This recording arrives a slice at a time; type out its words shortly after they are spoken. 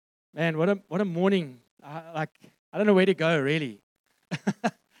Man, what a morning! I don't know where to go really.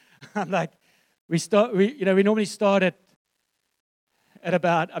 I'm like, we normally start at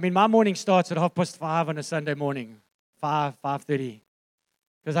about. I mean, my morning starts at 5:30 on a Sunday morning, 5:30,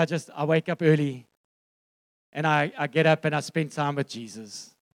 because I wake up early and I get up and I spend time with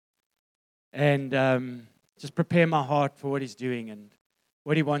Jesus and just prepare my heart for what He's doing and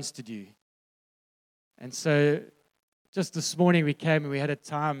what He wants to do. And so, just this morning we came and we had a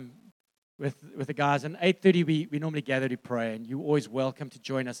time with the guys. And 8:30 we normally gather to pray, and you're always welcome to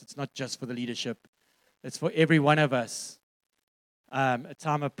join us. It's not just for the leadership; it's for every one of us. A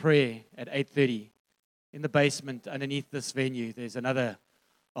time of prayer at 8:30 in the basement underneath this venue. There's a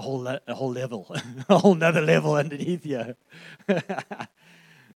whole level, a whole nother level underneath here,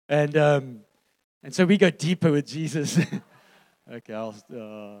 and so we go deeper with Jesus. Okay,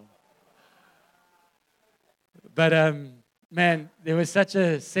 but man, there was such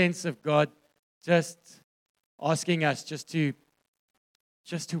a sense of God just asking us just to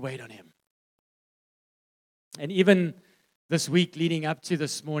wait on Him. And even this week leading up to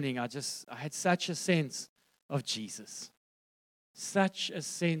this morning, I had such a sense of Jesus, such a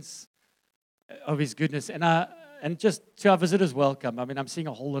sense of His goodness. And just to our visitors, welcome. I mean, I'm seeing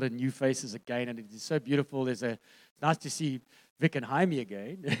a whole lot of new faces again, and it is so beautiful. It's nice to see Vic and Jaime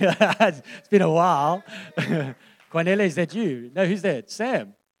again. It's been a while. Cornelia, is that you? No, who's that?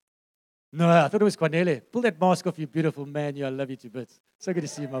 Sam? No, I thought it was Cornelia. Pull that mask off, you beautiful man. I love you to bits. So good to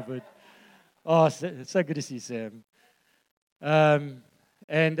see you, my bud. Oh, so good to see Sam. But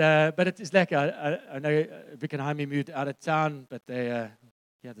it's like I know Vic and Jaime moved out of town, but they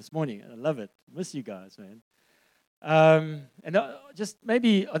this morning. I love it. Miss you guys, man. Just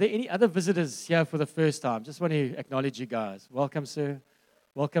maybe, are there any other visitors here for the first time? Just want to acknowledge you guys. Welcome, sir.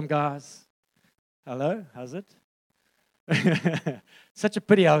 Welcome, guys. Hello, how's it? Such a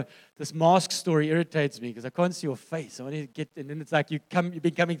pity how this mask story irritates me because I can't see your face. I want to get, and then it's like you've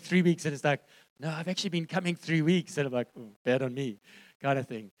been coming 3 weeks, and it's like, no, I've actually been coming 3 weeks, and I'm like, oh, bad on me, kind of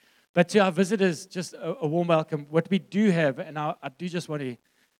thing. But to our visitors, just a warm welcome. What we do have, and I do just want to,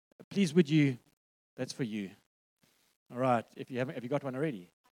 please would you, that's for you. All right, have you got one already?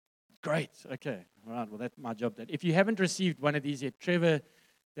 Great, okay. All right, well, that's my job then. If you haven't received one of these yet, Trevor,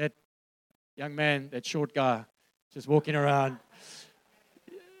 that young man, that short guy, just walking around,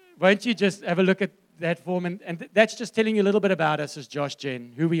 won't you just have a look at that form? And that's just telling you a little bit about us as Josh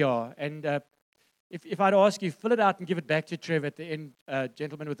Gen, who we are. And if I'd ask you, fill it out and give it back to Trevor at the end,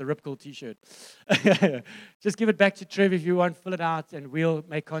 gentleman with the Rip Curl t-shirt. Just give it back to Trevor if you want, fill it out, and we'll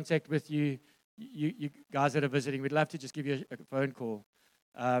make contact with you. You guys that are visiting, we'd love to just give you a phone call.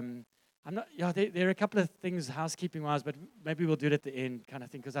 There are a couple of things housekeeping-wise, but maybe we'll do it at the end kind of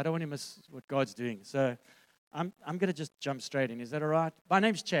thing, because I don't want to miss what God's doing. So I'm going to just jump straight in. Is that all right? My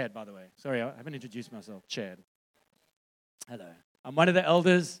name's Chad, by the way. Sorry, I haven't introduced myself. Chad. Hello. I'm one of the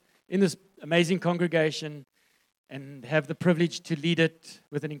elders in this amazing congregation and have the privilege to lead it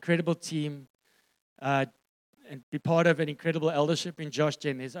with an incredible team and be part of an incredible eldership in Josh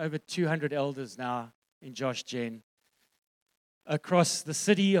Gen. There's over 200 elders now in Josh Gen across the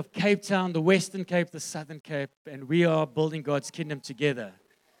city of Cape Town, the Western Cape, the Southern Cape, and we are building God's kingdom together.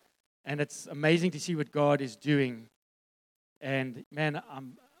 And it's amazing to see what God is doing. And man,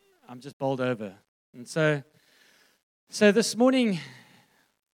 I'm just bowled over. And so this morning,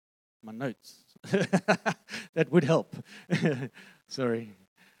 my notes that would help. Sorry.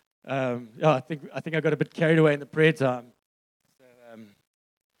 I think I got a bit carried away in the prayer time.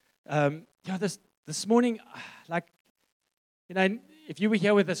 This morning, if you were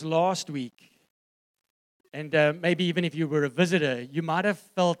here with us last week, and maybe even if you were a visitor, you might have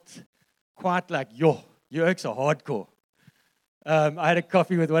felt quite like, your oaks are hardcore. I had a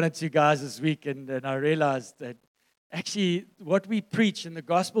coffee with one or two guys this week, and I realized that actually what we preach and the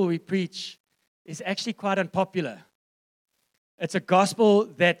gospel we preach is actually quite unpopular. It's a gospel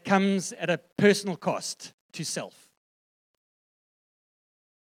that comes at a personal cost to self.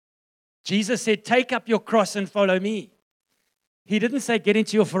 Jesus said, take up your cross and follow me. He didn't say, get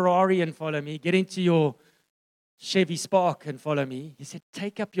into your Ferrari and follow me, get into your Chevy Spark and follow me. He said,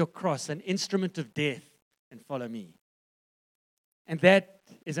 take up your cross, an instrument of death, and follow me. And that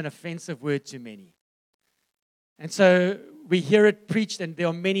is an offensive word to many. And so we hear it preached, and there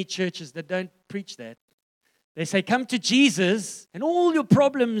are many churches that don't preach that. They say, come to Jesus, and all your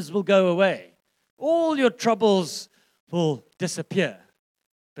problems will go away. All your troubles will disappear.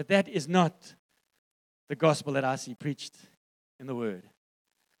 But that is not the gospel that I see preached in the Word.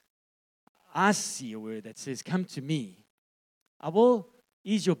 I see a word that says, come to me. I will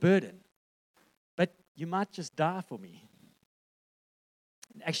ease your burden, but you might just die for me.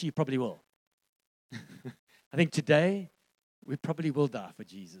 Actually, you probably will. I think today, we probably will die for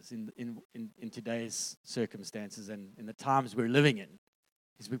Jesus in today's circumstances and in the times we're living in.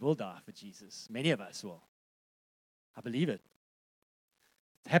 Is we will die for Jesus. Many of us will. I believe it.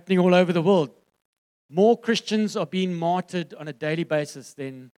 It's happening all over the world. More Christians are being martyred on a daily basis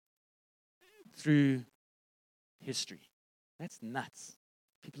than through history. That's nuts.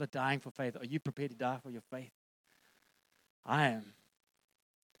 People are dying for faith. Are you prepared to die for your faith? I am.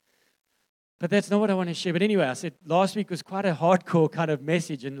 But that's not what I want to share. But anyway, I said last week was quite a hardcore kind of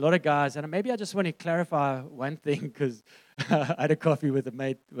message, and a lot of guys, and maybe I just want to clarify one thing, because I had a coffee with a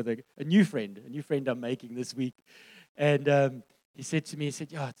mate, with a new friend I'm making this week. And he said to me,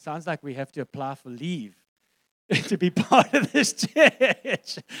 yeah, it sounds like we have to apply for leave to be part of this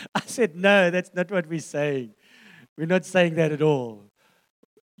church. I said, no, that's not what we're saying. We're not saying that at all.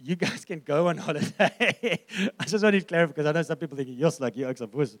 You guys can go on holiday. I just wanted to clarify, because I know some people thinking, yes, like, yeah,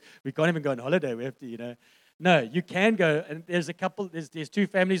 we can't even go on holiday. We have to, No, you can go. And there's there's 2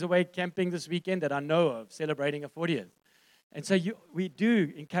 families away camping this weekend that I know of, celebrating a 40th. And so we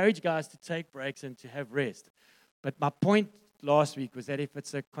do encourage guys to take breaks and to have rest. But my point last week was that if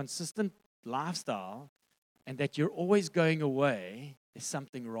it's a consistent lifestyle and that you're always going away, there's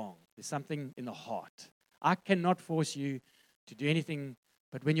something wrong. There's something in the heart. I cannot force you to do anything.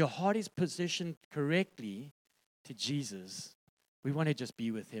 But when your heart is positioned correctly to Jesus, we want to just be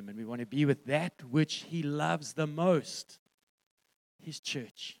with him, and we want to be with that which he loves the most, his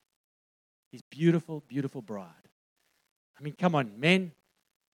church, his beautiful, beautiful bride. I mean, come on, men.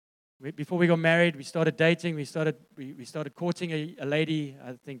 Before we got married, we started dating. We started courting a lady.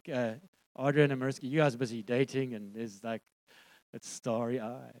 I think Adrian and Mariska, you guys are busy dating, and there's like, it's starry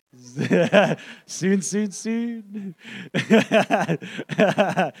eyes. Soon.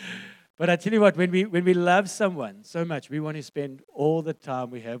 But I tell you what, when we love someone so much, we want to spend all the time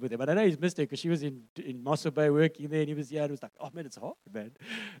we have with them. But I know he's missed her, because she was in Mossel Bay working there, and he was here, and it was like, oh man, it's hard, man.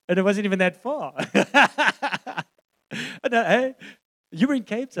 And it wasn't even that far. I know, hey? You were in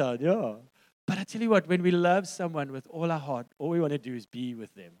Cape Town, yeah. But I tell you what, when we love someone with all our heart, all we want to do is be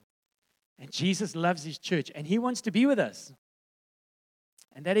with them. And Jesus loves his church, and he wants to be with us.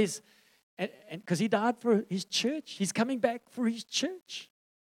 And that is, and because he died for his church. He's coming back for his church.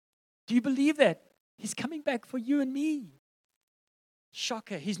 Do you believe that? He's coming back for you and me.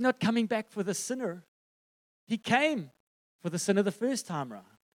 Shocker. He's not coming back for the sinner. He came for the sinner the first time round.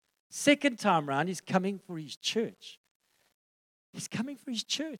 Second time round, he's coming for his church. He's coming for his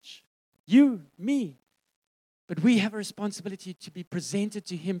church. You, me. But we have a responsibility to be presented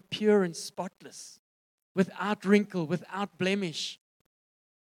to him pure and spotless, without wrinkle, without blemish.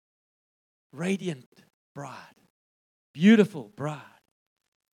 Radiant bride. Beautiful bride.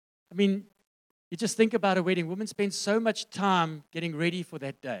 I mean, you just think about a wedding. Women spend so much time getting ready for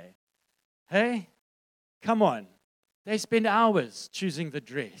that day. Hey? Come on. They spend hours choosing the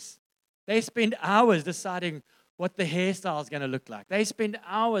dress. They spend hours deciding what the hairstyle is going to look like. They spend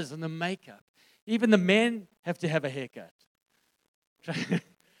hours on the makeup. Even the men have to have a haircut.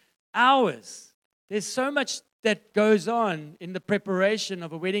 Hours. There's so much that goes on in the preparation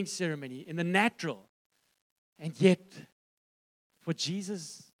of a wedding ceremony, in the natural. And yet, for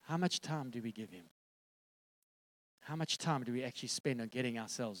Jesus, how much time do we give him? How much time do we actually spend on getting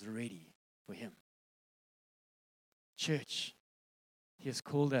ourselves ready for him? Church, he has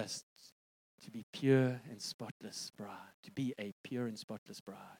called us to be pure and spotless bride, to be a pure and spotless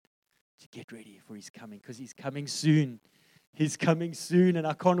bride, to get ready for his coming, because he's coming soon. He's coming soon, and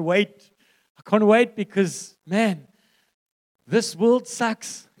I can't wait. I can't wait, because, man, this world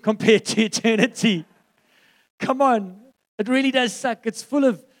sucks compared to eternity. Come on. It really does suck. It's full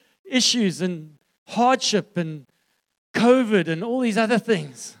of issues and hardship and COVID and all these other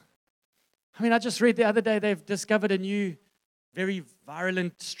things. I mean, I just read the other day they've discovered a new, very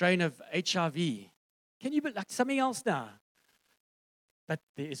virulent strain of HIV. Can you be like something else now? But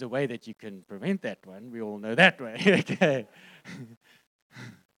there is a way that you can prevent that one. We all know that way. Okay.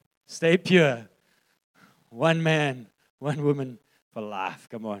 Stay pure. One man, one woman for life.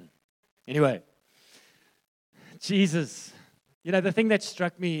 Come on. Anyway, Jesus. You know, the thing that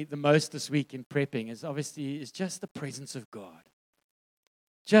struck me the most this week in prepping is just the presence of God.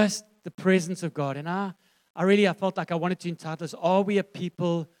 Just the presence of God. And I felt like I wanted to entitle this, Are we a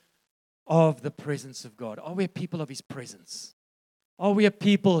people of the presence of God? Are we a people of his presence? Are we a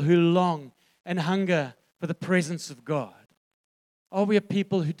people who long and hunger for the presence of God? Are we a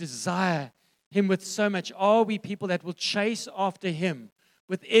people who desire him with so much? Are we people that will chase after him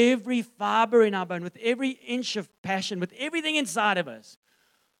with every fiber in our bone, with every inch of passion, with everything inside of us?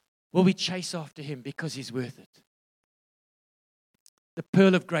 Will we chase after him because he's worth it? the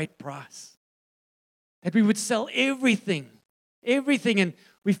pearl of great price. That we would sell everything. And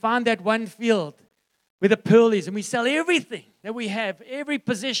we find that one field where the pearl is, and we sell everything that we have, every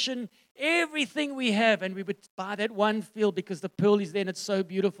possession, everything we have, and we would buy that one field because the pearl is there and it's so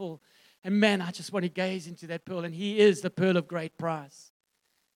beautiful. And man, I just want to gaze into that pearl, and He is the pearl of great price.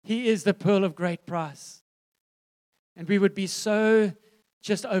 He is the pearl of great price. And we would be so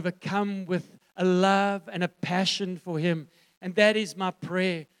just overcome with a love and a passion for Him. And that is my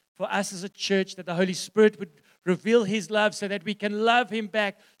prayer for us as a church, that the Holy Spirit would reveal His love so that we can love Him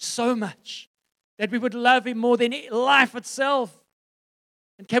back so much, that we would love Him more than life itself.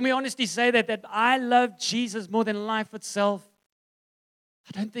 And can we honestly say that I love Jesus more than life itself?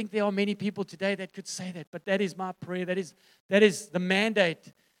 I don't think there are many people today that could say that, but that is my prayer. That is the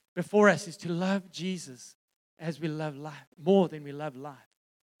mandate before us, is to love Jesus as we love life, more than we love life.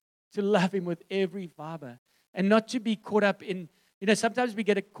 To love Him with every fiber, and not to be caught up in, sometimes we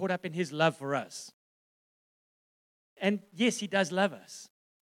get caught up in His love for us. And yes, He does love us.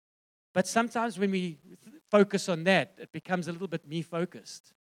 But sometimes when we focus on that, it becomes a little bit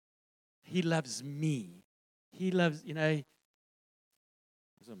me-focused. He loves me. He loves, it's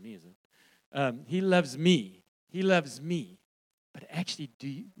not me, is it? He loves me. He loves me. But actually,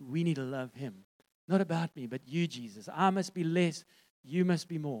 we need to love Him. Not about me, but you, Jesus. I must be less. You must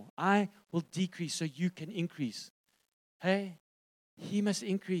be more. I will decrease so you can increase. Hey, He must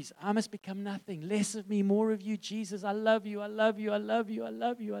increase. I must become nothing. Less of me, more of you, Jesus. I love you. I love you. I love you. I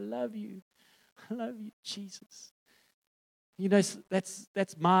love you. I love you. I love you, Jesus.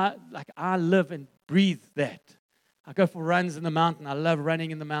 That's my, I live and breathe that. I go for runs in the mountain. I love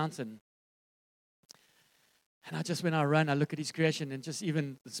running in the mountain. And when I run, I look at His creation. And just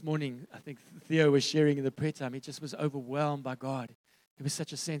even this morning, I think Theo was sharing in the prayer time, he just was overwhelmed by God. There was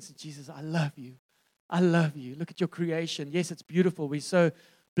such a sense of, Jesus, I love you. I love you. Look at your creation. Yes, it's beautiful. We're so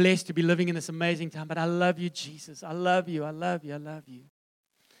blessed to be living in this amazing time. But I love you, Jesus. I love you. I love you. I love you.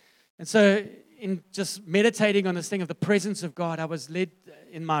 And so in just meditating on this thing of the presence of God, I was led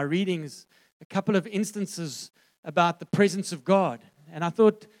in my readings a couple of instances about the presence of God. And I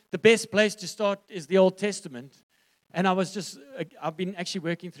thought the best place to start is the Old Testament. And I've been actually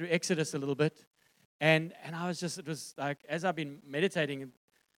working through Exodus a little bit. And it was like, as I've been meditating,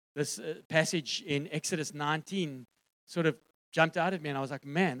 this passage in Exodus 19 sort of jumped out at me. And I was like,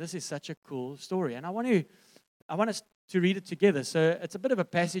 man, this is such a cool story. And I want us to read it together. So it's a bit of a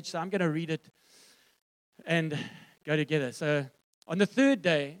passage, so I'm going to read it and go together. So on the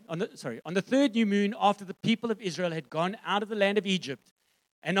third new moon, after the people of Israel had gone out of the land of Egypt,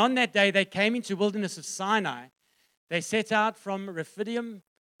 and on that day they came into the wilderness of Sinai, they set out from Rephidim,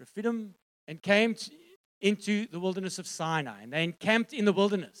 and came into the wilderness of Sinai. And they encamped in the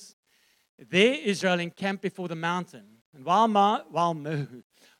wilderness. There Israel encamped before the mountain. And while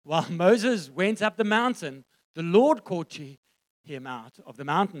Moses went up the mountain, the Lord called to him out of the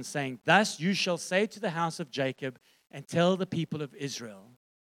mountain, saying, "Thus you shall say to the house of Jacob, and tell the people of Israel,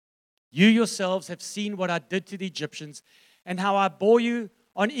 you yourselves have seen what I did to the Egyptians, and how I bore you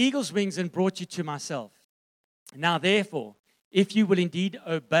on eagle's wings and brought you to myself. Now therefore, if you will indeed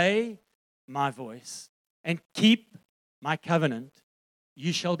obey my voice and keep my covenant,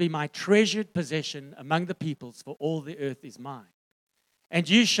 you shall be my treasured possession among the peoples, for all the earth is mine. And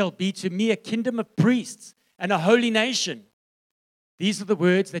you shall be to me a kingdom of priests and a holy nation. These are the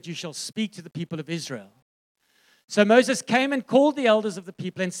words that you shall speak to the people of Israel." So Moses came and called the elders of the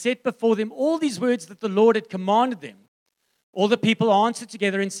people and set before them all these words that the Lord had commanded them. All the people answered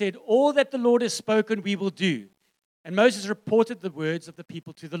together and said, "All that the Lord has spoken we will do." And Moses reported the words of the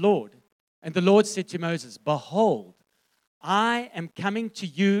people to the Lord. And the Lord said to Moses, "Behold, I am coming to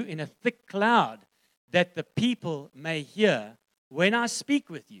you in a thick cloud, that the people may hear when I speak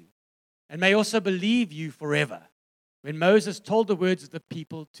with you, and may also believe you forever." When Moses told the words of the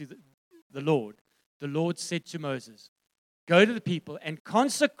people to the Lord said to Moses, "Go to the people and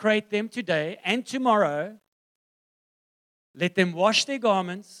consecrate them today and tomorrow. Let them wash their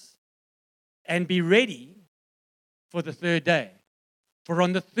garments and be ready for the third day. For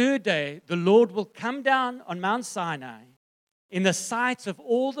on the third day, the Lord will come down on Mount Sinai in the sight of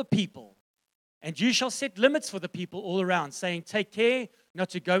all the people. And you shall set limits for the people all around, saying, take care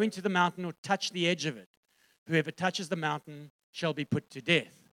not to go into the mountain or touch the edge of it. Whoever touches the mountain shall be put to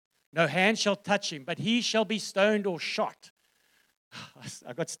death. No hand shall touch him, but he shall be stoned or shot."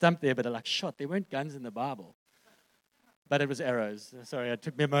 I got stumped there, but I shot. There weren't guns in the Bible. But it was arrows. Sorry, it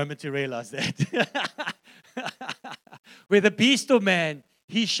took me a moment to realize that. "Whether beast or man,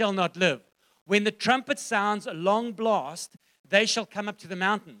 he shall not live. When the trumpet sounds a long blast, they shall come up to the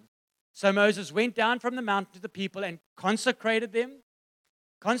mountain." So Moses went down from the mountain to the people and consecrated them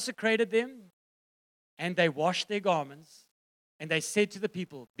consecrated them, and they washed their garments, and they said to the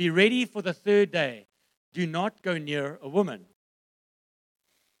people, "Be ready for the third day. Do not go near a woman."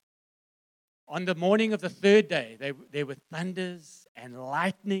 On the morning of the third day, there were thunders and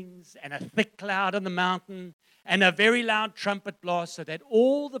lightnings and a thick cloud on the mountain and a very loud trumpet blast, so that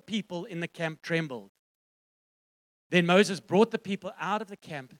all the people in the camp trembled. Then Moses brought the people out of the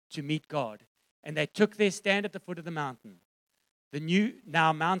camp to meet God, and they took their stand at the foot of the mountain.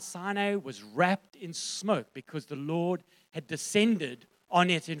 Now Mount Sinai was wrapped in smoke because the Lord had descended on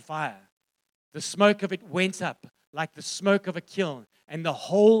it in fire. The smoke of it went up like the smoke of a kiln, and the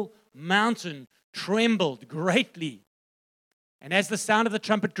whole mountain trembled greatly. And as the sound of the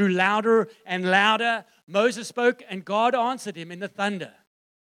trumpet grew louder and louder, Moses spoke, and God answered him in the thunder.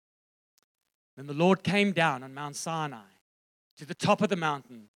 Then the Lord came down on Mount Sinai to the top of the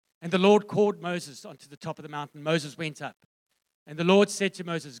mountain, and the Lord called Moses onto the top of the mountain. Moses went up. And the Lord said to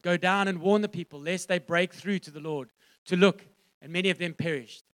Moses, "Go down and warn the people, lest they break through to the Lord to look, and many of them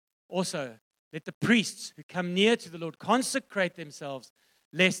perished. Also, let the priests who come near to the Lord consecrate themselves,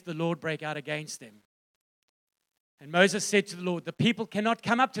 lest the Lord break out against them." And Moses said to the Lord, "The people cannot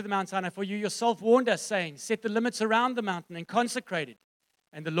come up to the Mount Sinai, for you yourself warned us, saying, 'Set the limits around the mountain and consecrate it.'"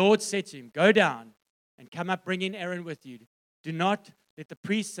 And the Lord said to him, "Go down and come up, bringing Aaron with you. Do not let the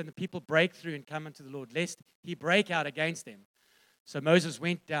priests and the people break through and come unto the Lord, lest he break out against them." So Moses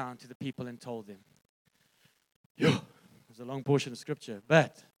went down to the people and told them. It was a long portion of scripture,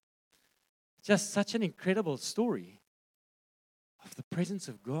 but just such an incredible story of the presence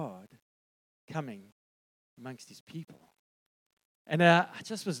of God coming amongst his people. And I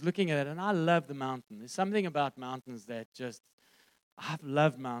just was looking at it, and I love the mountain. There's something about mountains that I've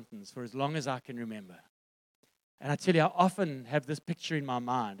loved mountains for as long as I can remember. And I tell you, I often have this picture in my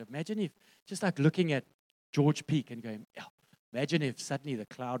mind. Imagine if, just like looking at George Peak and going, imagine if suddenly the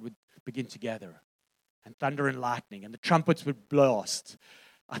cloud would begin to gather, and thunder and lightning, and the trumpets would blast.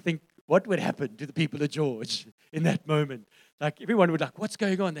 I think, what would happen to the people of George in that moment? Like, everyone would what's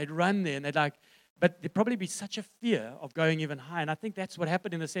going on? They'd run there, and but there'd probably be such a fear of going even higher. And I think that's what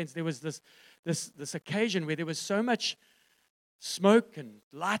happened in a sense. There was this occasion where there was so much smoke and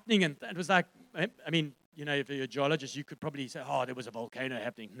lightning, and it was like, I mean, if you're a geologist, you could probably say, "Oh, there was a volcano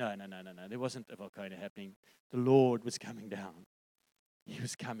happening." No. There wasn't a volcano happening. The Lord was coming down. He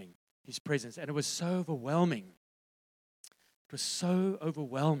was coming. His presence. And it was so overwhelming. It was so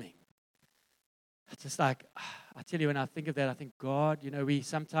overwhelming. Just like, I tell you, when I think of that, I think God, we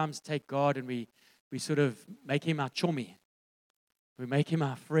sometimes take God and we sort of make him our chummy. We make him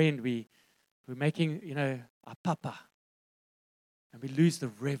our friend. We make him, our papa. And we lose the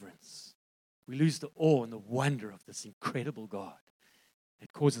reverence. We lose the awe and the wonder of this incredible God.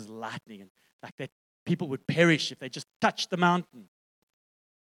 It causes lightning, and like that people would perish if they just touched the mountain.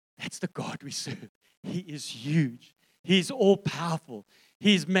 That's the God we serve. He is huge. He's all-powerful.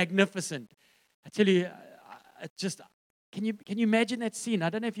 He's magnificent. I tell you, can you imagine that scene? I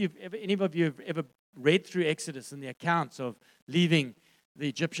don't know if any of you have ever read through Exodus and the accounts of the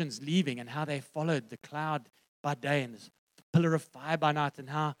Egyptians leaving, and how they followed the cloud by day and this pillar of fire by night, and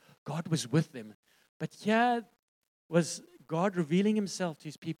how God was with them. But here was God revealing himself to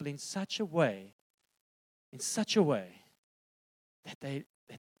his people in such a way that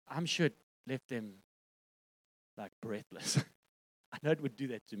I'm sure it left them like breathless. I know it would do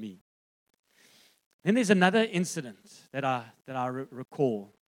that to me. Then there's another incident that I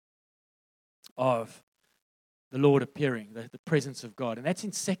recall of the Lord appearing, the presence of God. And that's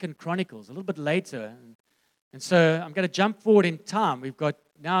in 2 Chronicles, a little bit later. And so I'm going to jump forward in time. We've got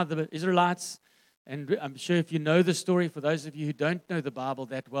now the Israelites, and I'm sure if you know the story, for those of you who don't know the Bible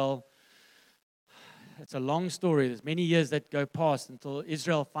that well, it's a long story. There's many years that go past until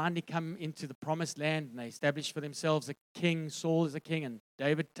Israel finally come into the promised land, and they establish for themselves a king. Saul is a king, and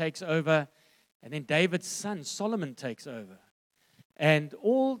David takes over. And then David's son, Solomon, takes over. And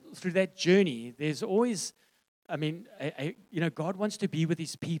all through that journey, there's always, God wants to be with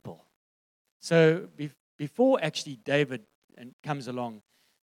his people. So before actually David comes along,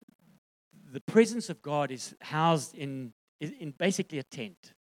 the presence of God is housed in basically a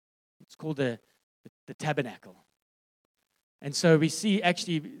tent. It's called the tabernacle. And so we see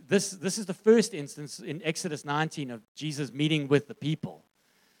actually, this is the first instance in Exodus 19 of Jesus meeting with the people.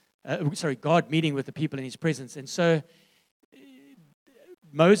 God meeting with the people in his presence. And so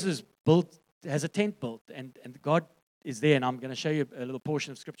Moses has a tent built, and God is there. And I'm going to show you a little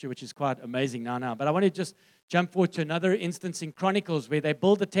portion of scripture which is quite amazing now. But I want to just jump forward to another instance in Chronicles where they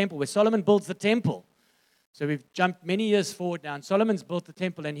build the temple, where Solomon builds the temple. So we've jumped many years forward now. And Solomon's built the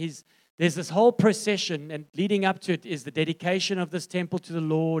temple, and there's this whole procession, and leading up to it is the dedication of this temple to the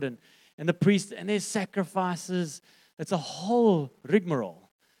Lord, and the priests, and there's sacrifices. It's a whole rigmarole,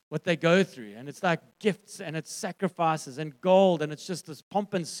 what they go through. And it's like gifts, and it's sacrifices, and gold, and it's just this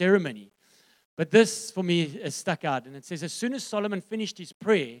pomp and ceremony. But this, for me, is stuck out. And it says, as soon as Solomon finished his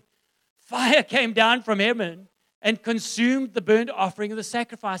prayer, fire came down from heaven and consumed the burnt offering of the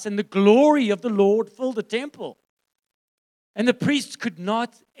sacrifice, and the glory of the Lord filled the temple. And the priests could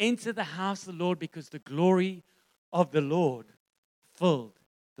not enter the house of the Lord because the glory of the Lord filled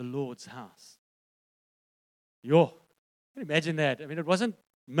the Lord's house. Yo, imagine that. I mean, it wasn't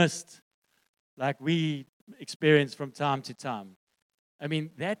mist like we experience from time to time. I mean,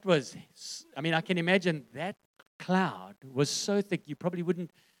 I can imagine that cloud was so thick you probably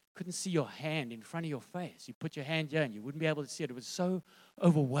couldn't see your hand in front of your face. You put your hand here and you wouldn't be able to see it. It was so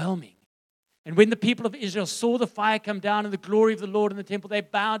overwhelming. And when the people of Israel saw the fire come down and the glory of the Lord in the temple, they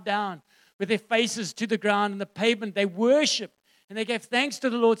bowed down with their faces to the ground and the pavement. They worshiped and they gave thanks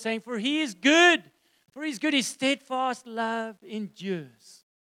to the Lord, saying, for he is good. For he is good. His steadfast love endures.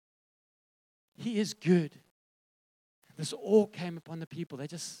 He is good. This awe came upon the people. And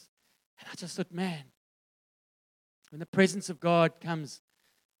I just thought, man, when the presence of God comes,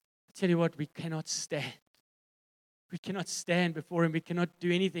 I tell you what, we cannot stand. We cannot stand before him. We cannot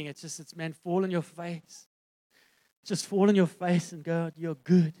do anything. It's man, fall on your face. Just fall on your face and go, you're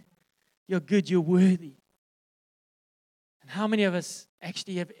good. You're good. You're worthy. And how many of us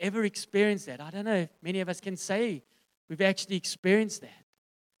actually have ever experienced that? I don't know if many of us can say we've actually experienced that.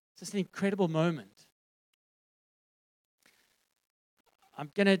 It's just an incredible moment. I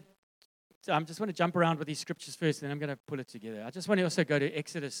just want to jump around with these scriptures first, and then I'm going to pull it together. I just want to also go to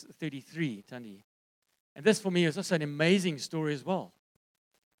Exodus 33, Tandi. And this for me is also an amazing story as well.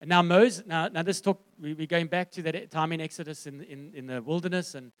 And now Moses, now this talk, we're going back to that time in Exodus in the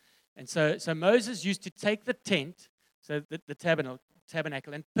wilderness. And so Moses used to take the tent, so the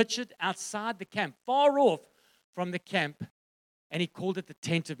tabernacle, and pitch it outside the camp, far off from the camp, and he called it the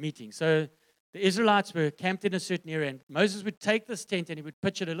tent of meeting. So the Israelites were camped in a certain area, and Moses would take this tent and he would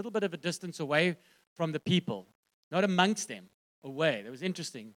pitch it a little bit of a distance away from the people, not amongst them, away. It was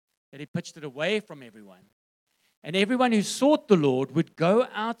interesting that he pitched it away from everyone. And everyone who sought the Lord would go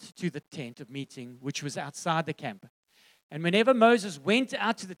out to the tent of meeting, which was outside the camp. And whenever Moses went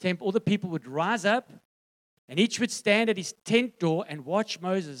out to the tent, all the people would rise up, and each would stand at his tent door and watch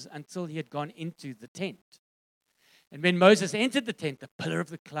Moses until he had gone into the tent. And when Moses entered the tent, the pillar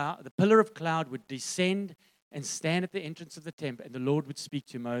of cloud would descend and stand at the entrance of the tent, and the Lord would speak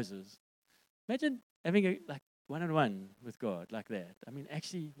to Moses. Imagine having a one-on-one with God like that. I mean,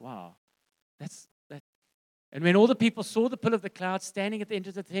 actually, wow. That's that. And when all the people saw the pillar of the cloud standing at the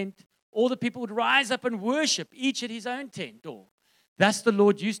entrance of the tent, all the people would rise up and worship, each at his own tent door. Thus the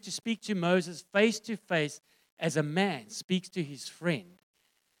Lord used to speak to Moses face to face as a man speaks to his friend.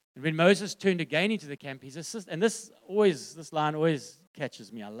 And when Moses turned again into the camp, his assistant, and this line always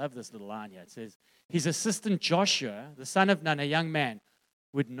catches me. I love this little line here. It says, his assistant Joshua, the son of Nun, a young man,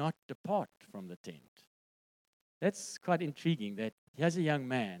 would not depart from the tent. That's quite intriguing that he has a young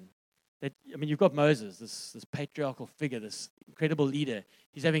man. You've got Moses, this patriarchal figure, this incredible leader.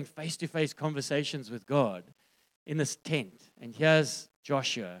 He's having face-to-face conversations with God in this tent. And here's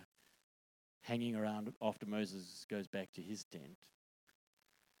Joshua hanging around after Moses goes back to his tent.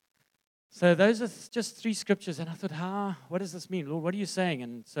 So those are just three scriptures. And I thought, what does this mean? Lord, what are you saying?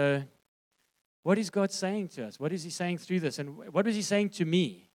 And so what is God saying to us? What is he saying through this? And what was he saying to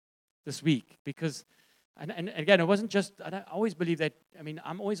me this week? Because And again, it wasn't just, I always believe that,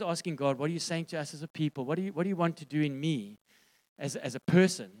 I'm always asking God, what are you saying to us as a people? What do you want to do in me as a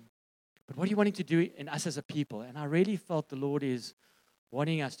person? But what are you wanting to do in us as a people? And I really felt the Lord is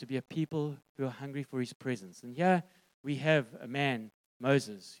wanting us to be a people who are hungry for his presence. And here we have a man,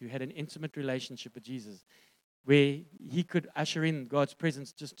 Moses, who had an intimate relationship with Jesus, where he could usher in God's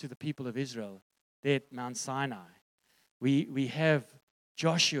presence just to the people of Israel there at Mount Sinai. We have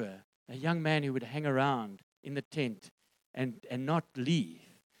Joshua, a young man who would hang around in the tent and not leave.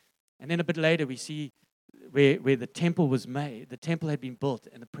 And then a bit later we see where the temple was made, the temple had been built,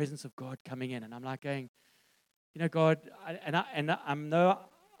 and the presence of God coming in. And I'm like going, God, I'm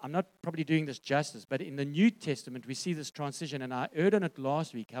not probably doing this justice, but in the New Testament we see this transition, and I heard on it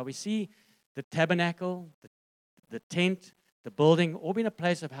last week how we see the tabernacle, the tent, the building, all being a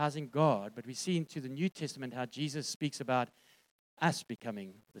place of housing God, but we see into the New Testament how Jesus speaks about us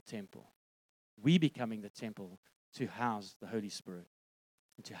becoming the temple. We becoming the temple to house the Holy Spirit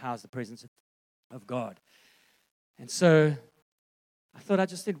and to house the presence of God. And so I thought I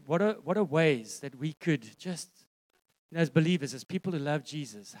just said, what are ways that we could just, as believers, as people who love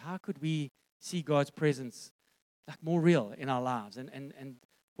Jesus, how could we see God's presence like more real in our lives? And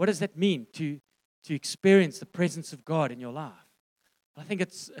what does that mean to experience the presence of God in your life? I think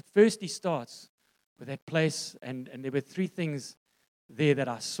it firstly starts with that place, and there were three things there that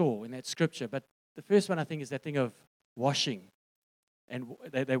I saw in that scripture. But the first one, I think, is that thing of washing, and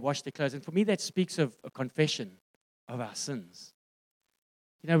they wash their clothes. And for me, that speaks of a confession of our sins.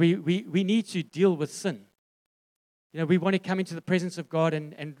 We need to deal with sin. We want to come into the presence of God,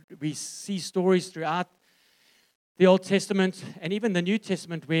 and we see stories throughout the Old Testament and even the New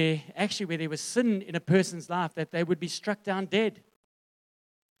Testament where there was sin in a person's life that they would be struck down dead.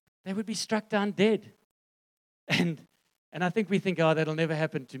 They would be struck down dead. And I think we think, oh, that'll never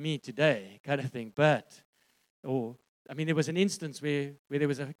happen to me today, kind of thing. There was an instance where there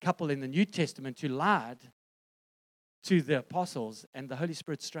was a couple in the New Testament who lied to the apostles, and the Holy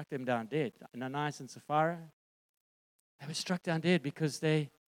Spirit struck them down dead. Ananias and Sapphira, they were struck down dead because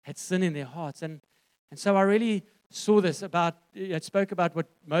they had sin in their hearts. And so I really saw this it spoke about what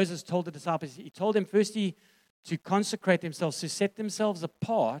Moses told the disciples. He told them firstly to consecrate themselves, to set themselves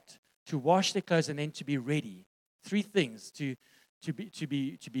apart, to wash their clothes, and then to be ready. Three things to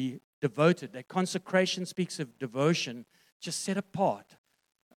be devoted. That consecration speaks of devotion, just set apart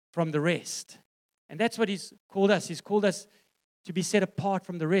from the rest. And that's what He's called us. He's called us to be set apart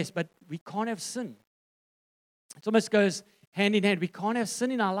from the rest, but we can't have sin. It almost goes hand in hand. We can't have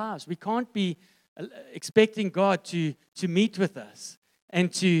sin in our lives. We can't be expecting God to meet with us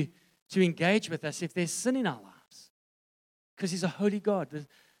and to engage with us if there's sin in our lives. Because He's a holy God.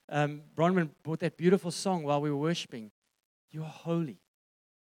 Bronwyn brought that beautiful song while we were worshiping. You are holy.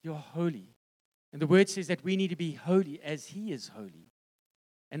 You are holy. And the word says that we need to be holy as He is holy.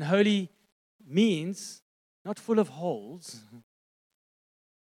 And holy means not full of holes.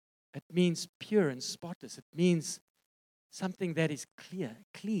 It means pure and spotless. It means something that is clear,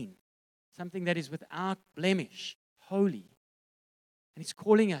 clean. Something that is without blemish, holy. And He's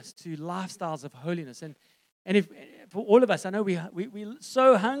calling us to lifestyles of holiness. And if for all of us, I know we're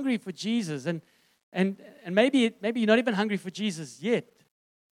so hungry for Jesus, and maybe you're not even hungry for Jesus yet,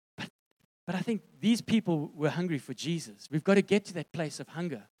 but I think these people were hungry for Jesus. We've got to get to that place of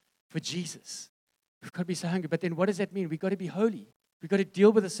hunger for Jesus. We've got to be so hungry. But then what does that mean? We've got to be holy. We've got to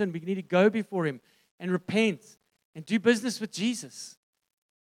deal with the sin. We need to go before Him and repent and do business with Jesus.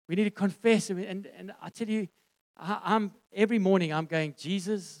 We need to confess. And I tell you, every morning I'm going,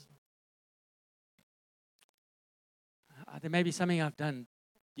 Jesus, there may be something I've done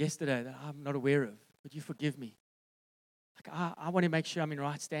yesterday that I'm not aware of. Would you forgive me? I want to make sure I'm in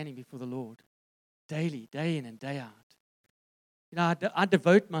right standing before the Lord daily, day in and day out. I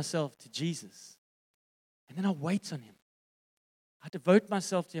devote myself to Jesus, and then I wait on Him. I devote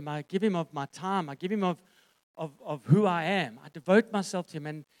myself to Him. I give Him of my time. I give Him of who I am. I devote myself to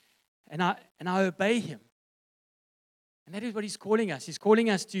Him, and I obey Him. And that is what He's calling us. He's calling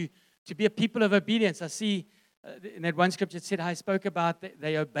us to be a people of obedience. I see in that one scripture it said, I spoke about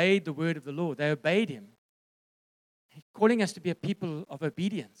they obeyed the word of the Lord. They obeyed Him. He's calling us to be a people of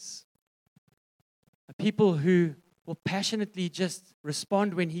obedience. A people who will passionately just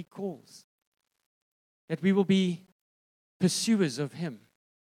respond when He calls. That we will be pursuers of Him.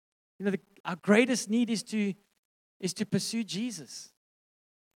 Our greatest need is to pursue Jesus.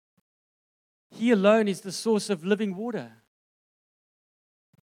 He alone is the source of living water.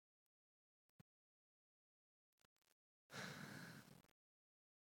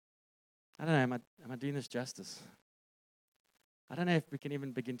 I don't know, am I doing this justice? I don't know if we can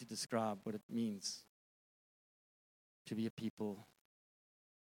even begin to describe what it means to be a people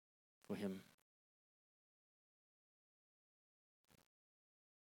for Him.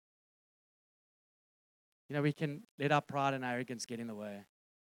 We can let our pride and arrogance get in the way.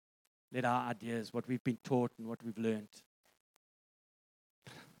 Let our ideas, what we've been taught and what we've learned.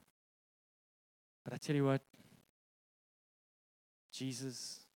 But I tell you what,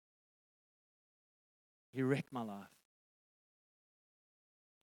 Jesus, He wrecked my life.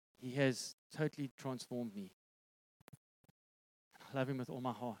 He has totally transformed me. I love Him with all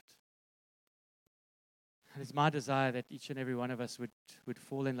my heart. And it's my desire that each and every one of us would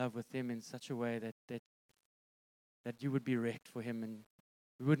fall in love with Him in such a way that you would be wrecked for Him, and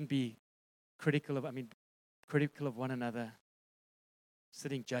we wouldn't be critical of one another,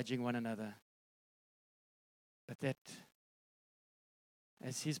 sitting judging one another. But that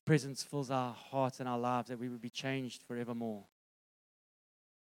as His presence fills our hearts and our lives, that we would be changed forevermore.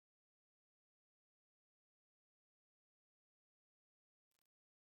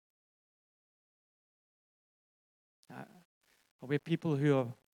 Are we people who are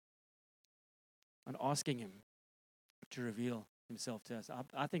asking Him to reveal Himself to us?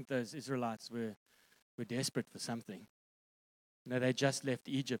 I think those Israelites were desperate for something. They just left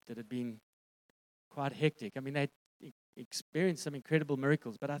Egypt. It had been quite hectic. I mean, they experienced some incredible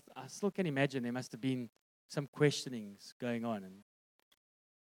miracles, but I still can imagine there must have been some questionings going on.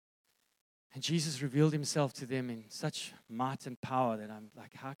 And Jesus revealed Himself to them in such might and power that I'm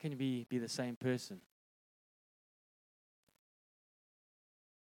like, how can we be the same person?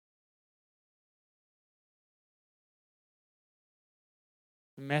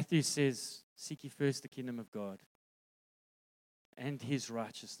 Matthew says, seek ye first the kingdom of God and His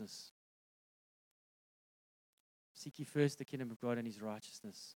righteousness. Seek ye first the kingdom of God and His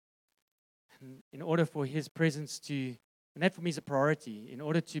righteousness. And in order for His presence to, and that for me is a priority, in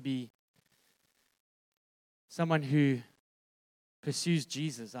order to be someone who pursues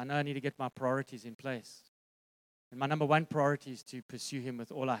Jesus, I know I need to get my priorities in place. And my number one priority is to pursue Him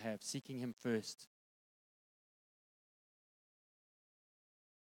with all I have, seeking Him first.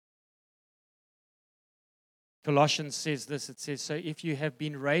 Colossians says this, it says, so if you have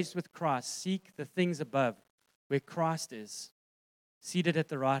been raised with Christ, seek the things above, where Christ is, seated at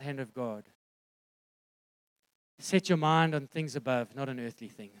the right hand of God. Set your mind on things above, not on earthly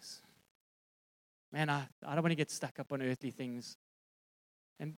things. Man, I don't want to get stuck up on earthly things.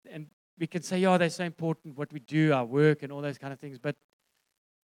 And we can say, they're so important, what we do, our work, and all those kind of things, but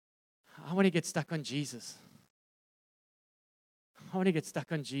I want to get stuck on Jesus. I want to get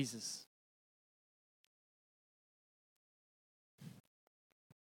stuck on Jesus.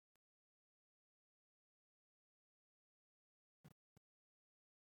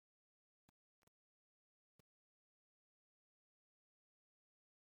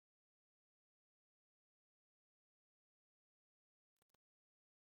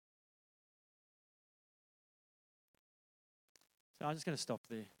 So I'm just going to stop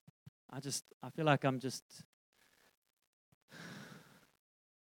there. I feel like I'm just,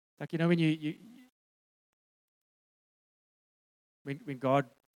 like, when God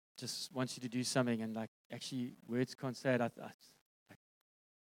just wants you to do something and like actually words can't say it, I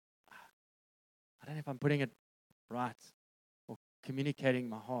don't know if I'm putting it right or communicating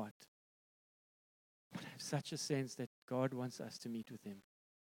my heart. But I have such a sense that God wants us to meet with Him.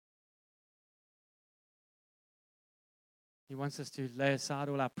 He wants us to lay aside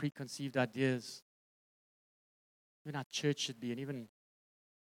all our preconceived ideas, even how church should be, and even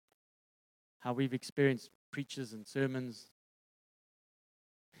how we've experienced preachers and sermons.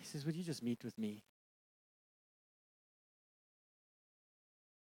 He says, would you just meet with me?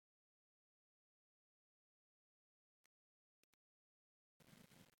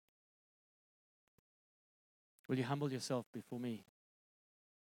 Will you humble yourself before me?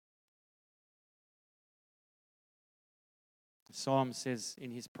 The Psalm says,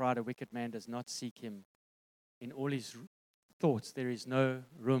 in his pride, a wicked man does not seek Him. In all his thoughts, there is no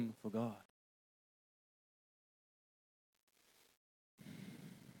room for God.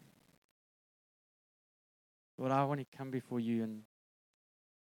 Lord, I want to come before you, and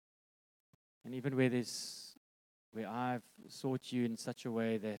even where I've sought you in such a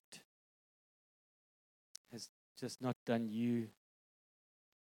way that has just not done you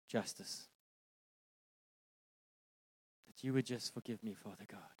justice, that you would just forgive me, Father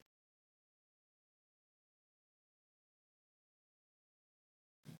God.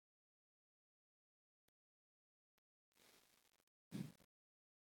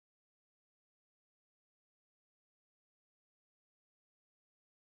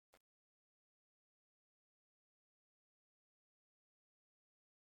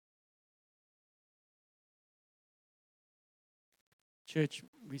 Church,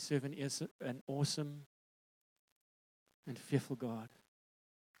 we serve an awesome and fearful God.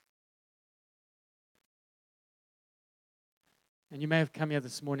 And you may have come here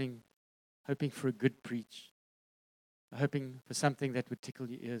this morning hoping for a good preach, hoping for something that would tickle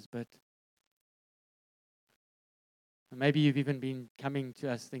your ears, but maybe you've even been coming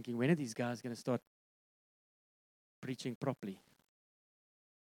to us thinking, when are these guys going to start preaching properly?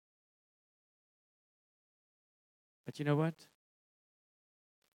 But you know what?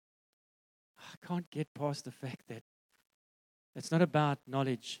 I can't get past the fact that it's not about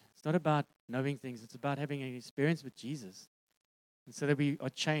knowledge. It's not about knowing things. It's about having an experience with Jesus. And so that we are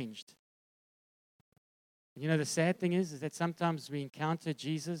changed. And the sad thing is that sometimes we encounter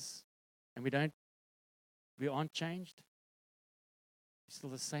Jesus and we aren't changed. We're still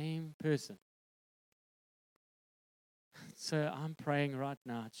the same person. So I'm praying right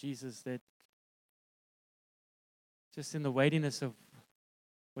now, Jesus, that just in the weightiness of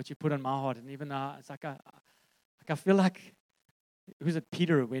what you put on my heart, and even now, it's like I feel like who's it,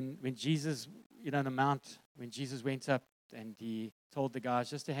 Peter, when Jesus, on the mount, when Jesus went up and he told the guys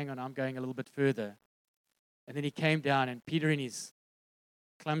just to hang on, I'm going a little bit further. And then he came down, and Peter, in his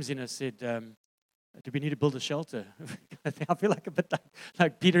clumsiness, said, do we need to build a shelter? I feel like a bit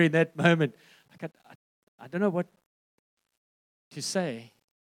like Peter in that moment. Like I don't know what to say.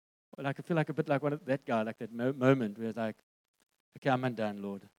 Like I feel like a bit like that guy, like that moment where it's like, okay, I'm undone,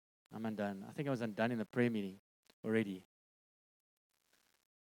 Lord. I'm undone. I think I was undone in the prayer meeting already.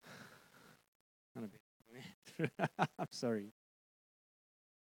 I'm sorry.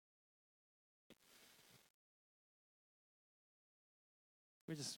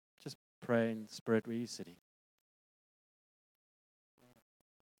 We just pray in the spirit where you're sitting.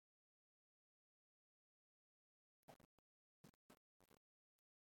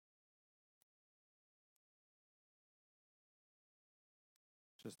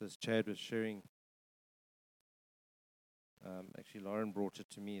 Just as Chad was sharing, actually Lauren brought it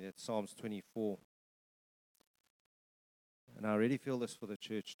to me, that Psalms 24. And I already feel this for the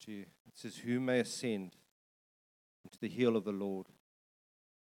church too. It says, who may ascend into the hill of the Lord?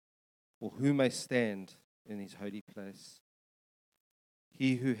 Or who may stand in his holy place?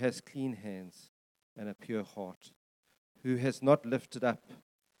 He who has clean hands and a pure heart, who has not lifted up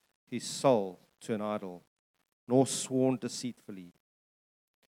his soul to an idol, nor sworn deceitfully.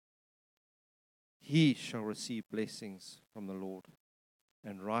 He shall receive blessings from the Lord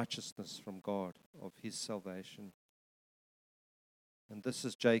and righteousness from God of his salvation. And this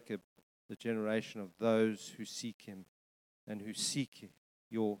is Jacob, the generation of those who seek him and who seek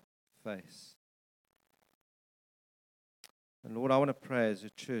your face. And Lord, I want to pray as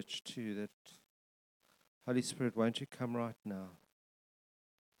a church too that, Holy Spirit, won't you come right now?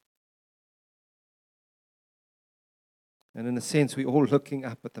 And in a sense, we're all looking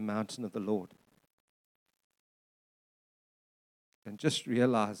up at the mountain of the Lord and just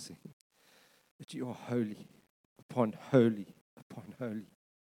realizing that you are holy upon holy upon holy.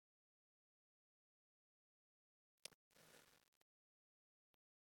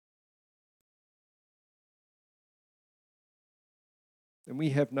 And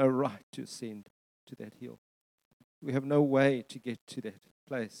we have no right to ascend to that hill. We have no way to get to that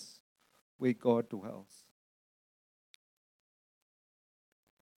place where God dwells.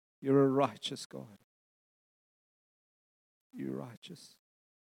 You're a righteous God. You're righteous.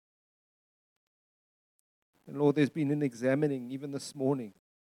 And Lord, there's been an examining even this morning.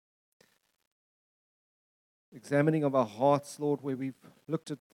 Examining of our hearts, Lord, where we've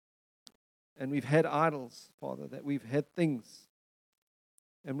looked at and we've had idols, Father, that we've had things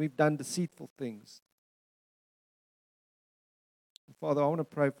and we've done deceitful things. Father, I want to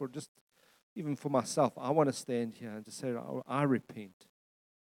pray for just, even for myself, I want to stand here and just say, I repent.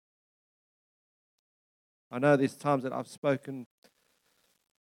 I know there's times that I've spoken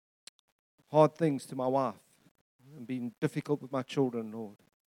hard things to my wife and been difficult with my children, Lord.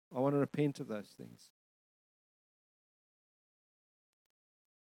 I want to repent of those things.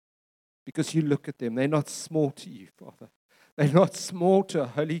 Because you look at them, they're not small to you, Father. They're not small to a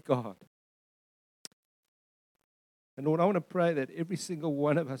holy God. And Lord, I want to pray that every single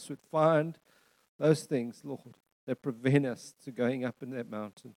one of us would find those things, Lord, that prevent us to going up in that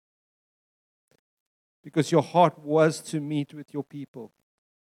mountain. Because your heart was to meet with your people.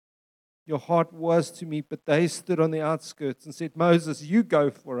 Your heart was to meet, but they stood on the outskirts and said, Moses, you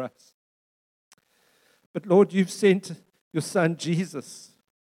go for us. But Lord, you've sent your son Jesus,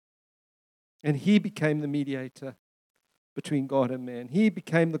 and he became the mediator between God and man. He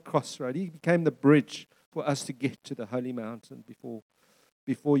became the crossroad. He became the bridge for us to get to the holy mountain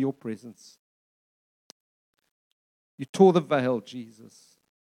before your presence. You tore the veil, Jesus,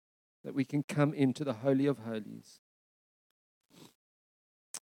 that we can come into the Holy of Holies.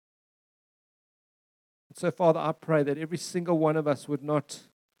 And so, Father, I pray that every single one of us would not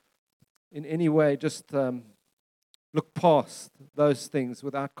in any way just look past those things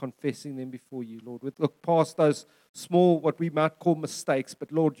without confessing them before you, Lord. We'd look past those small, what we might call mistakes,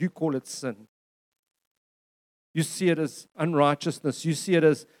 but Lord, you call it sin. You see it as unrighteousness. You see it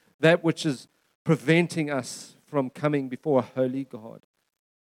as that which is preventing us from coming before a holy God.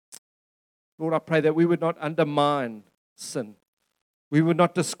 Lord, I pray that we would not undermine sin. We would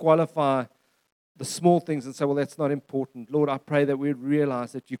not disqualify the small things and say, well, that's not important. Lord, I pray that we would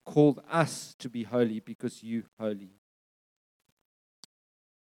realize that you called us to be holy because you holy.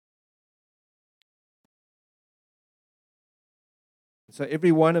 So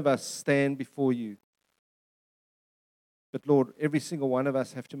every one of us stand before you. But Lord, every single one of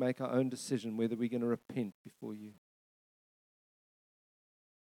us have to make our own decision whether we're going to repent before you.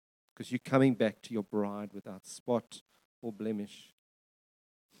 Because you're coming back to your bride without spot or blemish.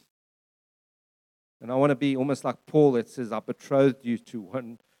 And I want to be almost like Paul that says, I betrothed you to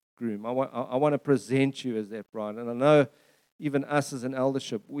one groom. I want to present you as that bride. And I know even us as an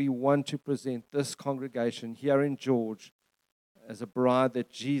eldership, we want to present this congregation here in George as a bride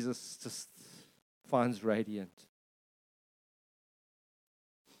that Jesus just finds radiant.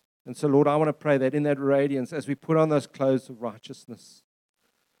 And so, Lord, I want to pray that in that radiance, as we put on those clothes of righteousness,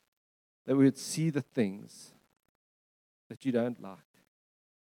 that we would see the things that you don't like.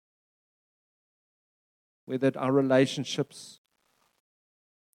 Whether our relationships,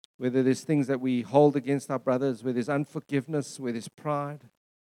 whether there's things that we hold against our brothers, where there's unforgiveness, where there's pride.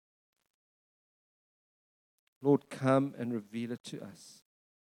 Lord, come and reveal it to us,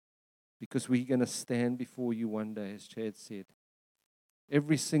 because we're going to stand before you one day, as Chad said.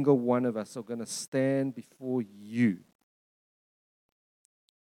 Every single one of us are going to stand before you.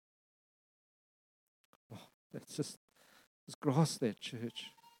 Oh, let's grasp that, church.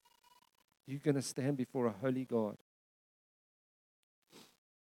 You're going to stand before a holy God.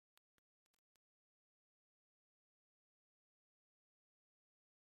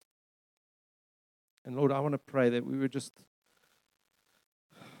 And Lord, I want to pray that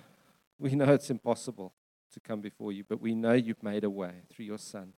we know it's impossible to come before you, but we know you've made a way through your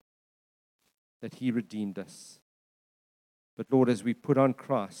Son, that he redeemed us. But Lord, as we put on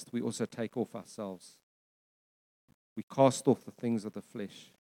Christ, we also take off ourselves. We cast off the things of the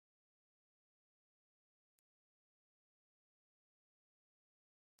flesh.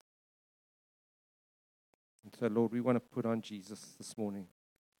 And so, Lord, we want to put on Jesus this morning.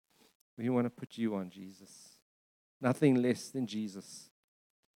 We want to put you on, Jesus. Nothing less than Jesus.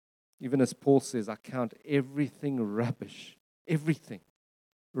 Even as Paul says, I count everything rubbish. Everything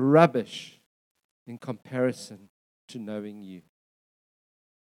rubbish in comparison to knowing you.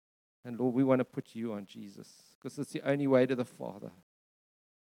 And Lord, we want to put you on, Jesus, because it's the only way to the Father.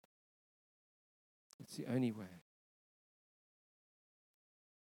 It's the only way.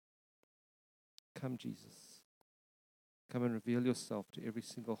 Come, Jesus. Come and reveal yourself to every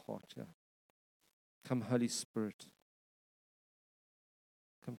single heart here. Come, Holy Spirit.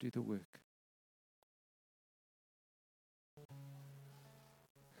 Come do the work.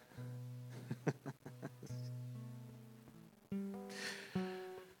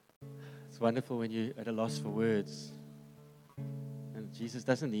 It's wonderful when you're at a loss for words. And Jesus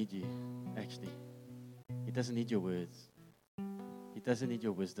doesn't need you, actually. He doesn't need your words. He doesn't need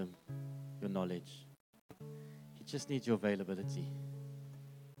your wisdom, your knowledge. He just needs your availability.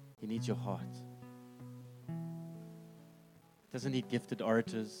 He needs your heart. He doesn't need gifted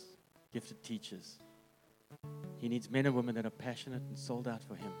orators, gifted teachers. He needs men and women that are passionate and sold out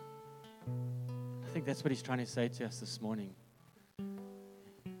for him. I think that's what he's trying to say to us this morning.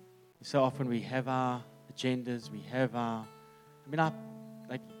 So often we have our agendas, we have our,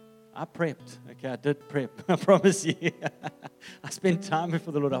 I prepped. Okay, I did prep. I promise you. I spent time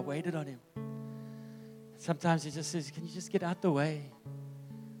before the Lord. I waited on him. Sometimes he just says, can you just get out the way?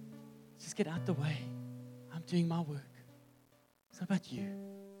 Just get out the way. I'm doing my work. It's not about you.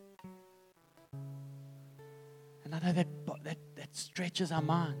 And I know that stretches our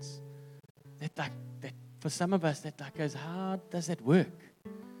minds. That for some of us, that goes, how does that work?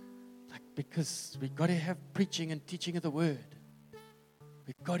 Because we've got to have preaching and teaching of the word.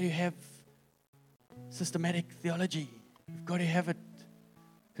 We've got to have systematic theology. We've got to have it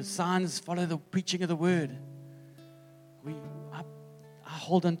because signs follow the preaching of the word. I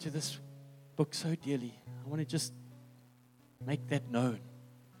hold on to this book so dearly. I want to just make that known.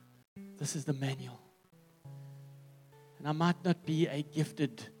 This is the manual. And I might not be a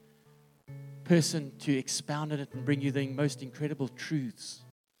gifted person to expound on it and bring you the most incredible truths.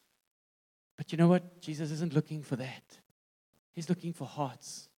 But you know what? Jesus isn't looking for that. He's looking for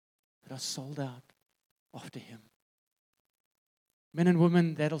hearts that are sold out after him. Men and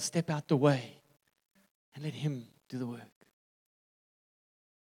women that'll step out the way and let him do the work.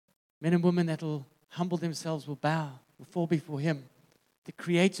 Men and women that'll humble themselves, will bow, will fall before him, the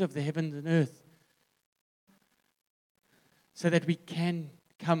creator of the heavens and earth, so that we can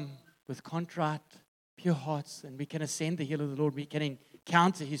come with contrite, pure hearts, and we can ascend the hill of the Lord. We can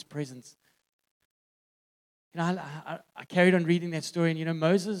encounter his presence. You know, I carried on reading that story, and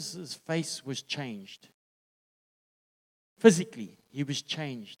Moses' face was changed. Physically, he was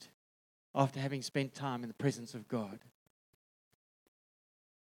changed after having spent time in the presence of God.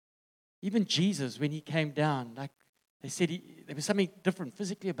 Even Jesus, when he came down, like they said, there was something different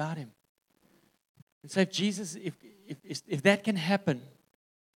physically about him. And so if Jesus, if that can happen,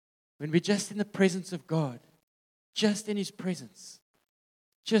 when we're just in the presence of God, just in his presence,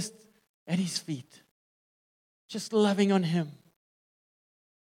 just at his feet, just loving on him,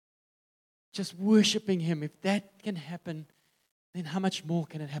 just worshiping Him. If that can happen, then how much more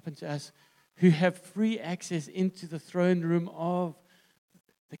can it happen to us who have free access into the throne room of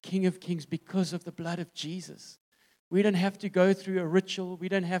the King of Kings because of the blood of Jesus? We don't have to go through a ritual. We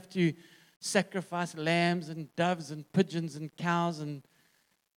don't have to sacrifice lambs and doves and pigeons and cows, and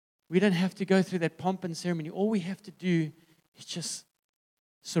we don't have to go through that pomp and ceremony. All we have to do is just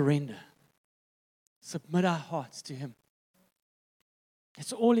surrender. Submit our hearts to Him.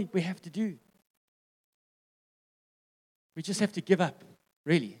 That's all we have to do. We just have to give up,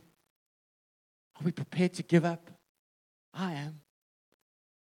 really. Are we prepared to give up? I am.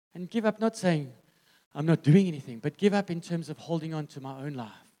 And give up not saying, I'm not doing anything, but give up in terms of holding on to my own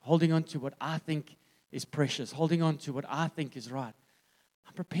life, holding on to what I think is precious, holding on to what I think is right.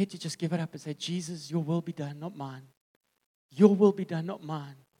 I'm prepared to just give it up and say, Jesus, your will be done, not mine. Your will be done, not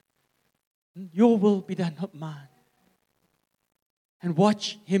mine. Your will be done, not mine. And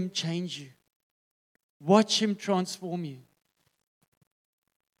watch Him change you. Watch Him transform you.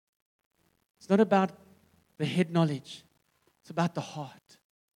 It's not about the head knowledge. It's about the heart.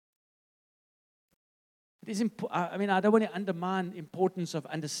 It is I don't want to undermine the importance of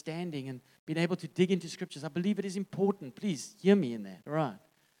understanding and being able to dig into scriptures. I believe it is important. Please hear me in that. All right.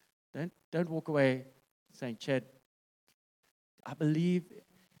 Don't walk away saying, Chad, I believe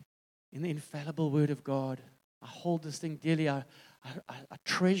in the infallible word of God. I hold this thing dearly. I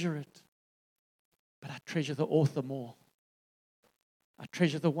treasure it. But I treasure the author more. I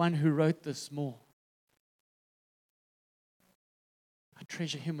treasure the one who wrote this more. I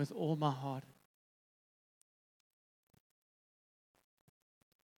treasure Him with all my heart.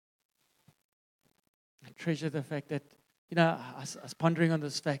 I treasure the fact that, I was pondering on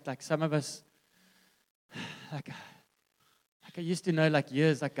this fact, like some of us, like I used to know,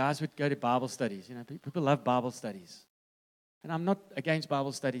 years, guys would go to Bible studies. People love Bible studies. And I'm not against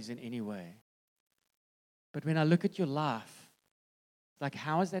Bible studies in any way. But when I look at your life,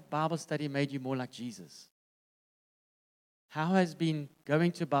 how has that Bible study made you more like Jesus? How has been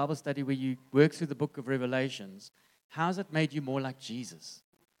going to Bible study where you work through the book of Revelations, how has it made you more like Jesus?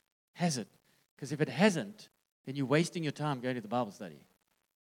 Has it? Because if it hasn't, then you're wasting your time going to the Bible study.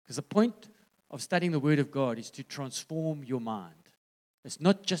 Because the point of studying the Word of God is to transform your mind. It's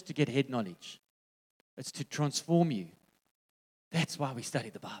not just to get head knowledge. It's to transform you. That's why we study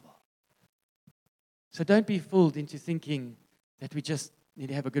the Bible. So don't be fooled into thinking that we just need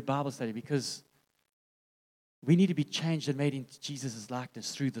to have a good Bible study, because we need to be changed and made into Jesus'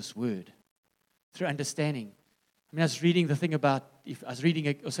 likeness through this Word, through understanding. I was reading the thing about, I was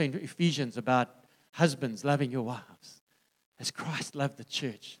reading also in Ephesians about husbands loving your wives as Christ loved the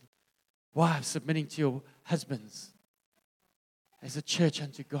church. Wives submitting to your husbands as a church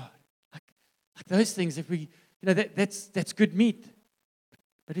unto God. Like those things, if we, that's good meat.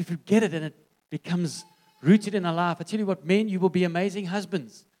 But if you get it and it becomes rooted in our life, I tell you what, men, you will be amazing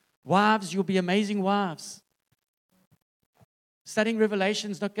husbands. Wives, you'll be amazing wives. Studying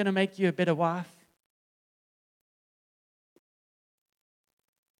Revelation is not going to make you a better wife.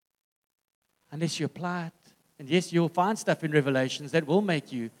 Unless you apply it. And yes, you'll find stuff in Revelations that will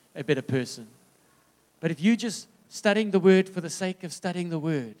make you a better person. But if you're just studying the Word for the sake of studying the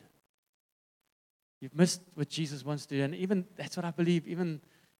Word, you've missed what Jesus wants to do. And even, that's what I believe, even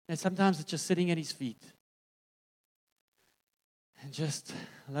sometimes it's just sitting at His feet and just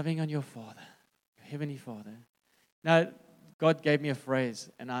loving on your Father, your Heavenly Father. Now, God gave me a phrase,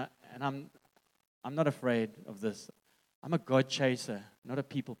 and I'm not afraid of this. I'm a God chaser, not a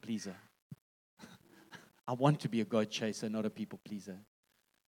people pleaser. I want to be a God chaser, not a people pleaser.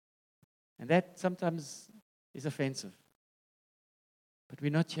 And that sometimes is offensive. But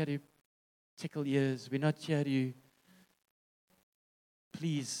we're not here to tickle ears. We're not here to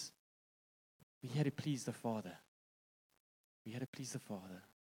please. We're here to please the Father. We're here to please the Father.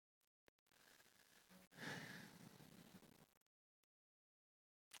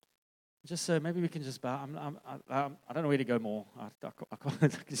 Just so maybe we can just bow. I don't know where to go more. I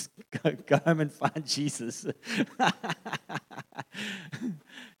can't just go home and find Jesus.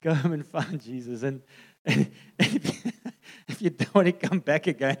 Go home and find Jesus. And if you don't want to come back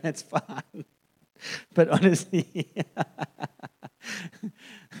again, that's fine. But honestly,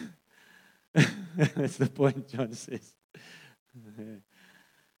 that's the point John says.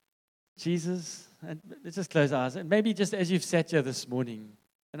 Jesus, and let's just close our eyes. And maybe just as you've sat here this morning,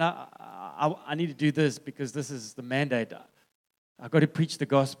 and I need to do this because this is the mandate. I've got to preach the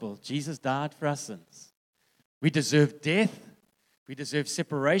gospel. Jesus died for our sins. We deserve death. We deserve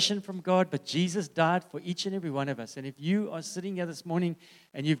separation from God, but Jesus died for each and every one of us. And if you are sitting here this morning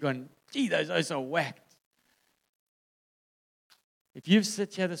and you've gone, gee, those are whacked. If you've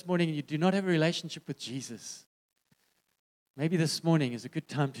sit here this morning and you do not have a relationship with Jesus, maybe this morning is a good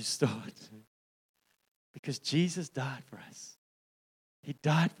time to start. Because Jesus died for us. He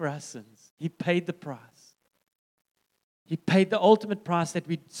died for our sins. He paid the price. He paid the ultimate price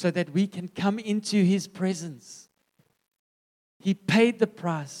so that we can come into His presence. He paid the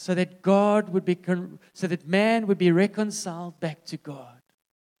price so that so that man would be reconciled back to God.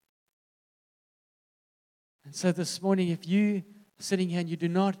 And so this morning, if you are sitting here and you do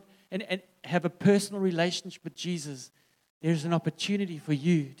not and have a personal relationship with Jesus, there's an opportunity for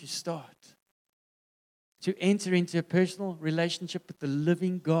you to start. To enter into a personal relationship with the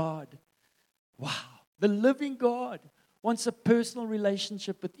living God. Wow, the living God wants a personal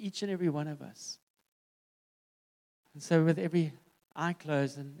relationship with each and every one of us. And so with every eye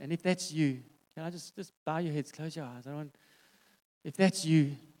closed, and if that's you, can I just bow your heads, close your eyes. If that's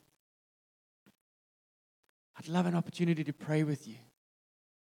you, I'd love an opportunity to pray with you.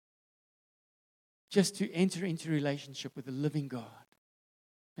 Just to enter into a relationship with the living God.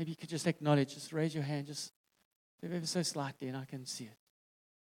 Maybe you could just acknowledge, just raise your hand, just ever so slightly, and I can see it.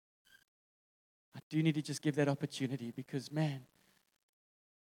 I do need to just give that opportunity because, man,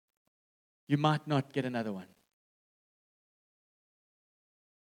 you might not get another one.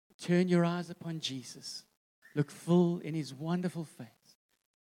 Turn your eyes upon Jesus. Look full in His wonderful face.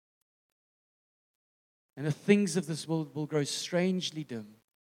 And the things of this world will grow strangely dim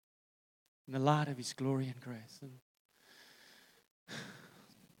in the light of His glory and grace. And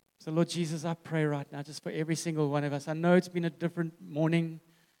so, Lord Jesus, I pray right now just for every single one of us. I know it's been a different morning.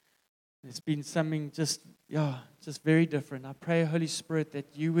 It's been something just very different. I pray, Holy Spirit,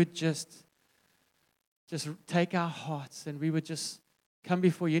 that you would just take our hearts and we would just come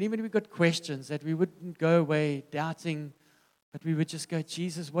before you. And even if we've got questions, that we wouldn't go away doubting, but we would just go,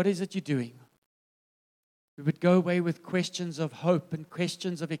 Jesus, what is it you're doing? We would go away with questions of hope and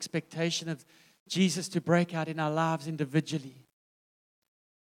questions of expectation of Jesus to break out in our lives individually.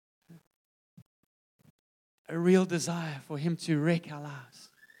 A real desire for Him to wreck our lives.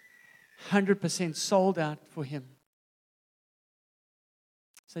 100% sold out for Him.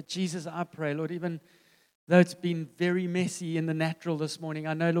 So Jesus, I pray, Lord, even though it's been very messy in the natural this morning,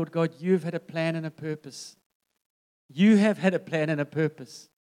 I know, Lord God, you've had a plan and a purpose. You have had a plan and a purpose.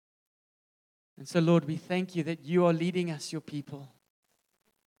 And so, Lord, we thank you that you are leading us, your people.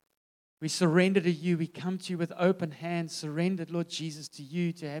 We surrender to you. We come to you with open hands, surrendered, Lord Jesus, to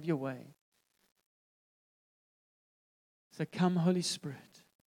you to have your way. So come, Holy Spirit.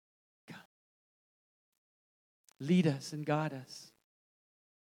 Come. Lead us and guide us.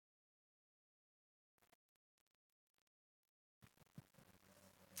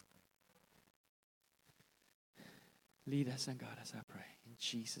 Lead us and guide us, I pray, in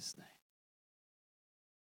Jesus' name.